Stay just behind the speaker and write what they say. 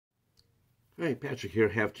Hi, Patrick here,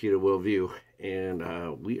 Half Cheetah Will View, and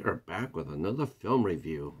we are back with another film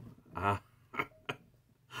review. Uh,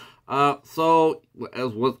 so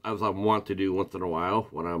as I want to do once in a while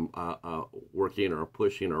when I'm working or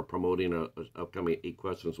pushing or promoting a upcoming 8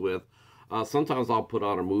 Questions with, sometimes I'll put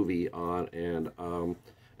on a movie on and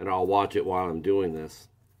I'll watch it while I'm doing this.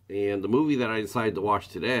 And the movie that I decided to watch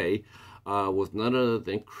today was none other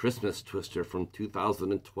than Christmas Twister from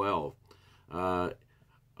 2012.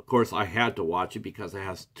 Of course, I had to watch it because it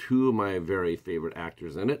has two of my very favorite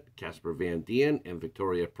actors in it, Casper Van Dien and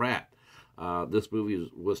Victoria Pratt. This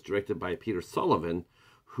movie was directed by Peter Sullivan,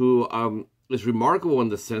 who is remarkable in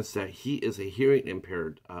the sense that he is a hearing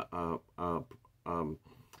impaired, and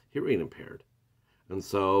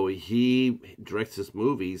so he directs his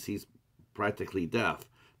movies. He's practically deaf,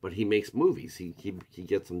 but he makes movies. He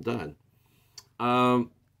gets them done.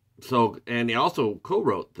 And he also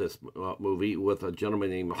co-wrote this movie with a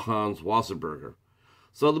gentleman named Hans Wasserberger.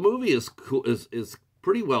 So the movie is cool, is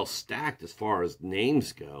pretty well stacked as far as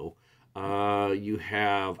names go. You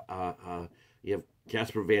have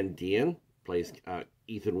Casper Van Dien plays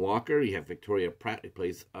Ethan Walker. You have Victoria Pratt who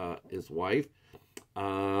plays his wife.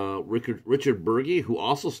 Richard Burgi, who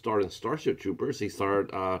also starred in Starship Troopers. He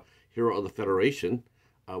starred Hero of the Federation,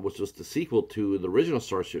 which was the sequel to the original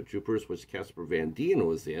Starship Troopers, which Casper Van Dien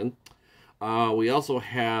was in. We also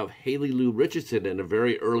have Haley Lou Richardson in a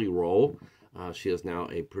very early role. She is now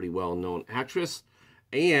a pretty well-known actress,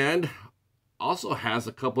 and also has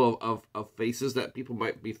a couple of faces that people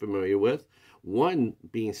might be familiar with. One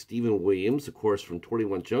being Stephen Williams, of course, from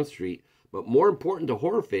 21 Jump Street, but more important to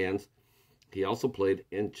horror fans, he also played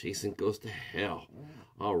in Jason Goes to Hell.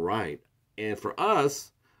 All right. And for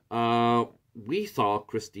us, we saw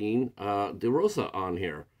Christine DeRosa on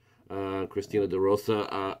here. Christina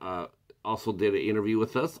DeRosa also did an interview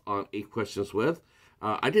with us on 8 Questions with.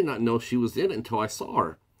 I did not know she was in it until I saw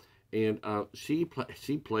her. And she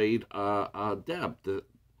played Deb,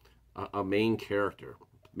 a main character,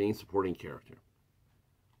 main supporting character.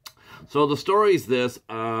 So the story is this.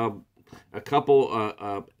 A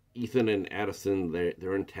couple, Ethan and Addison,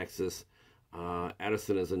 they're in Texas.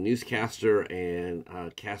 Addison is a newscaster, and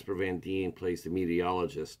Casper Van Dien plays the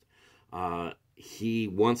meteorologist. He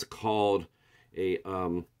once called he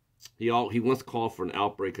once called for an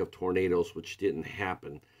outbreak of tornadoes, which didn't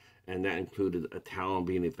happen, and that included a town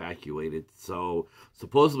being evacuated. So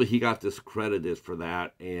supposedly he got discredited for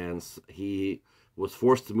that, and he was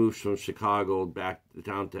forced to move from Chicago back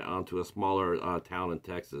down to a smaller town in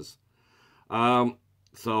Texas.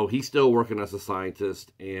 So he's still working as a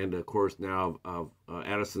scientist, and of course now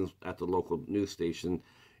Addison's at the local news station,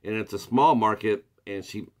 and it's a small market, and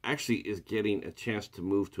she actually is getting a chance to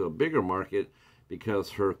move to a bigger market because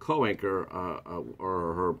her co-anchor,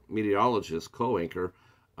 or her meteorologist co-anchor,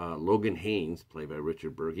 Logan Haynes, played by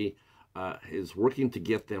Richard Burgi, is working to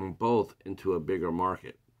get them both into a bigger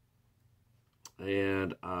market.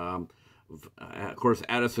 And of course,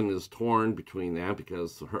 Addison is torn between that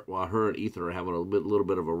because while her and Ethan are having a little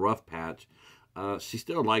bit of a rough patch, she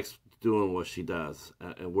still likes doing what she does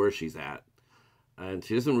and where she's at. And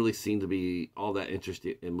she doesn't really seem to be all that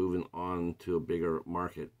interested in moving on to a bigger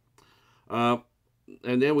market.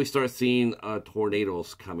 And then we start seeing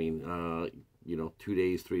tornadoes coming, 3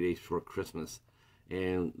 days before Christmas.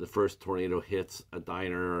 And the first tornado hits a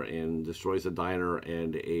diner and destroys a diner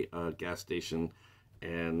and a gas station.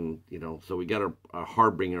 And, so we got a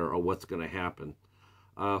harbinger of what's going to happen.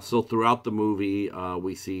 So throughout the movie,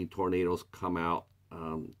 we see tornadoes come out.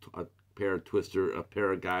 A pair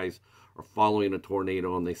of guys are following a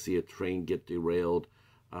tornado, and they see a train get derailed.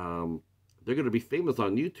 They're going to be famous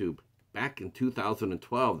on YouTube. Back in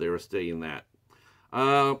 2012, they were saying that.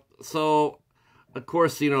 So, of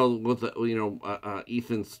course, with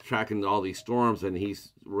Ethan's tracking all these storms, and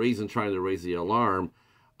he's trying to raise the alarm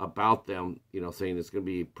about them, saying it's going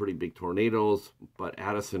to be pretty big tornadoes, but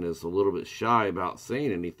Addison is a little bit shy about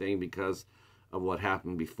saying anything because of what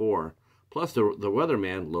happened before. Plus, the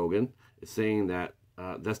weatherman, Logan, is saying that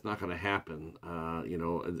that's not going to happen.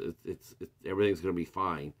 It's everything's going to be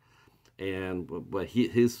fine. But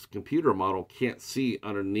his computer model can't see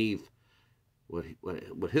underneath what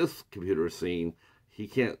his computer is seeing. He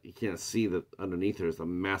can't see that underneath there's a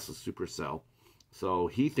massive supercell. So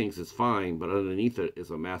he thinks it's fine, but underneath it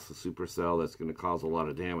is a massive supercell that's going to cause a lot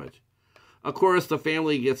of damage. Of course, the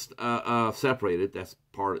family gets separated. That's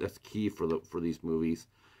key for these movies.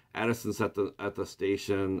 Addison's at the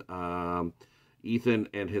station. Ethan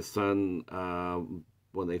and his son,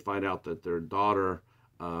 when they find out that their daughter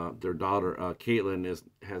Caitlin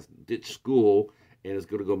has ditched school and is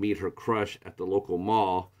going to go meet her crush at the local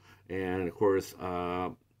mall, and of course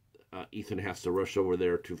Ethan has to rush over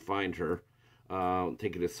there to find her,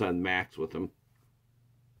 taking his son Max with him.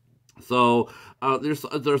 So there's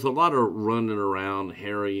a lot of running around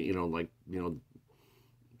Harry, and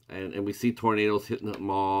we see tornadoes hitting them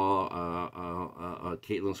all.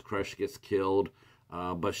 Caitlin's crush gets killed,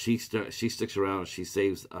 but she sticks around and she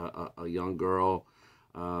saves a young girl.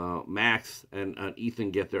 Max and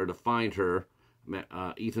Ethan get there to find her.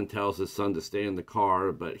 Ethan tells his son to stay in the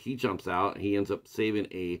car, but he jumps out. He ends up saving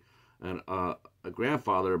a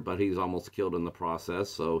grandfather, but he's almost killed in the process,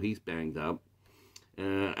 so he's banged up.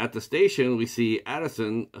 At the station, we see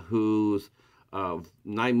Addison, whose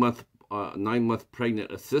 9-month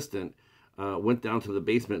pregnant assistant went down to the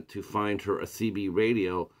basement to find her a CB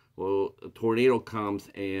radio. Well, a tornado comes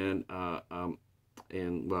and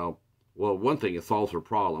one thing, it solves her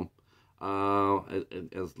problem.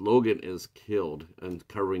 As Logan is killed and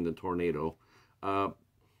covering the tornado.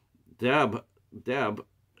 Deb,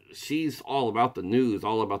 she's all about the news,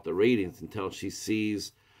 all about the ratings until she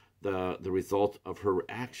sees the result of her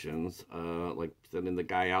actions, like sending the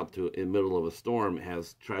guy out in the middle of a storm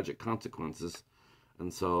has tragic consequences,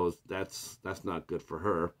 and so that's not good for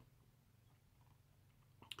her.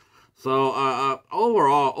 So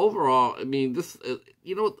overall, I mean, this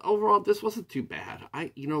overall this wasn't too bad.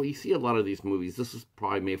 You see a lot of these movies. This is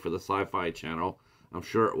probably made for the SyFy Channel. I'm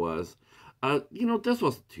sure it was. This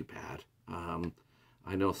wasn't too bad.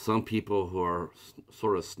 I know some people who are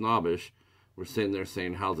sort of snobbish were sitting there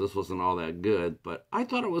saying how this wasn't all that good, but I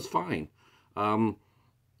thought it was fine.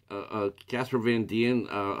 Casper Van Dien,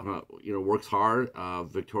 works hard.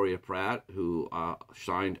 Victoria Pratt, who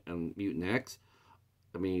shined in Mutant X.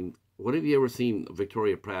 I mean, when have you ever seen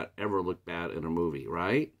Victoria Pratt ever look bad in a movie,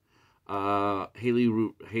 right? Haley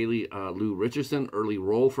Lou Richardson, early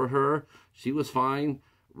role for her. She was fine.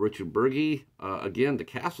 Richard Burgi, again, the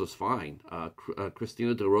cast was fine.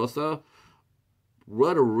 Christina DeRosa,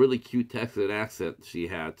 what a really cute Texan accent she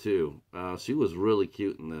had, too. She was really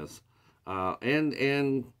cute in this.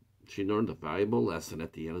 And she learned a valuable lesson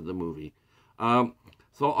at the end of the movie.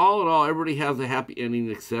 So all in all, everybody has a happy ending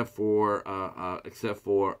except for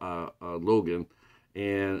Logan,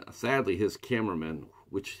 and sadly his cameraman,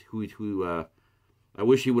 who I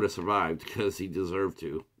wish he would have survived because he deserved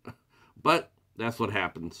to, but that's what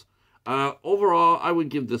happens. Overall, I would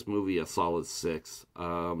give this movie a solid 6.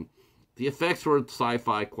 The effects were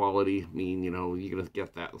sci-fi quality. I mean, you're gonna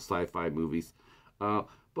get that in sci-fi movies.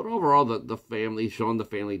 But overall, the family, showing the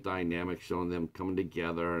family dynamic, showing them coming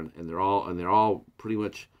together, and they're all pretty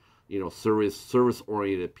much, service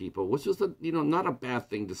oriented people, which is not a bad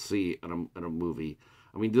thing to see in a movie.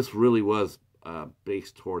 I mean, this really was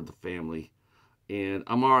based toward the family, and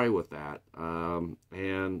I'm all right with that.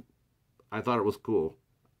 And I thought it was cool.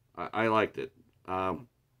 I liked it. Of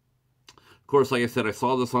course, like I said, I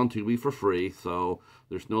saw this on TUBI for free, so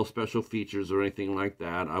there's no special features or anything like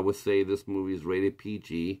that. I would say this movie is rated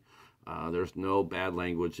PG. There's no bad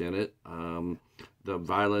language in it. The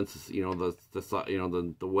violence,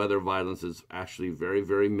 the weather violence is actually very,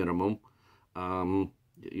 very minimum.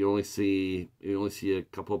 You only see a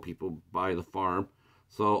couple of people by the farm.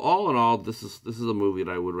 So all in all, this is a movie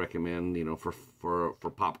that I would recommend, for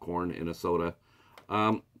popcorn and a soda.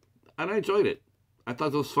 And I enjoyed it. I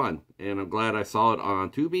thought it was fun, and I'm glad I saw it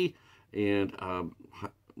on TUBI, and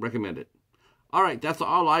recommend it. All right, that's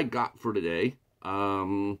all I got for today.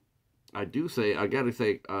 I gotta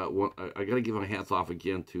give my hats off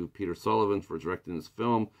again to Peter Sullivan for directing this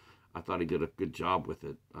film. I thought he did a good job with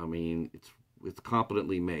it. I mean, it's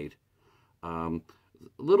competently made. A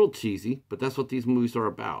little cheesy, but that's what these movies are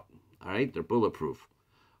about. All right, they're bulletproof.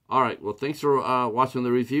 All right, well, thanks for watching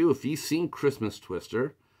the review. If you've seen Christmas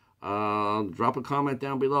Twister, drop a comment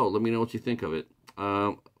down below. Let me know what you think of it.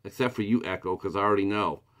 Except for you, Echo, because I already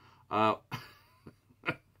know. That's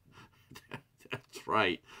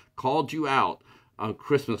right. Called you out on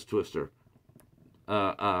Christmas Twister.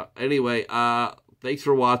 Anyway, thanks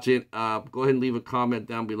for watching. Go ahead and leave a comment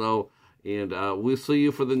down below, and we'll see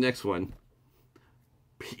you for the next one.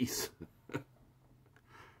 Peace.